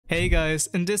Hey guys,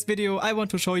 in this video I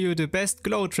want to show you the best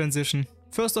glow transition.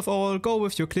 First of all, go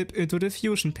with your clip into the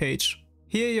Fusion page.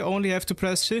 Here you only have to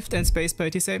press Shift and Spacebar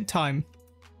at the same time.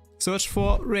 Search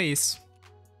for Raise.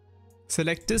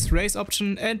 Select this Raise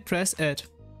option and press Add.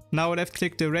 Now left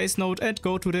click the Raise node and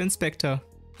go to the inspector.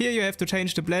 Here you have to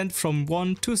change the blend from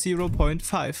 1 to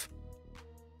 0.5.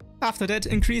 After that,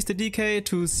 increase the decay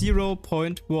to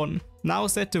 0.1. Now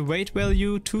set the weight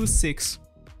value to 6.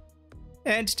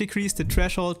 And decrease the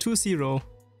threshold to 0.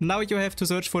 Now you have to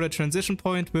search for the transition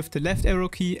point with the left arrow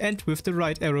key and with the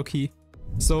right arrow key.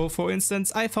 So for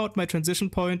instance, I found my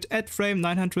transition point at frame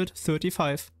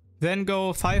 935. Then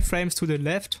go 5 frames to the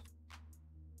left,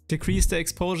 decrease the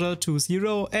exposure to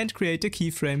 0 and create a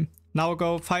keyframe. Now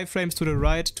go 5 frames to the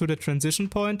right to the transition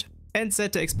point and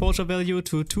set the exposure value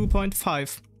to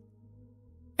 2.5.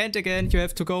 And again you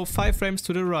have to go 5 frames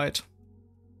to the right.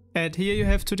 And here you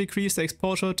have to decrease the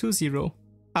exposure to 0.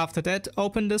 After that,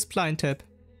 open the Spline tab.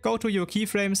 Go to your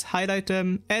keyframes, highlight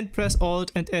them and press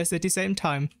Alt and S at the same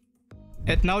time.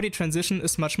 And now the transition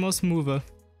is much more smoother.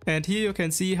 And here you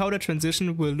can see how the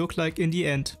transition will look like in the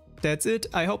end. That's it,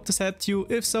 I hope this helped you.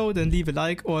 If so, then leave a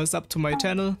like or a sub to my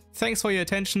channel. Thanks for your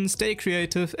attention, stay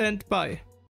creative and bye.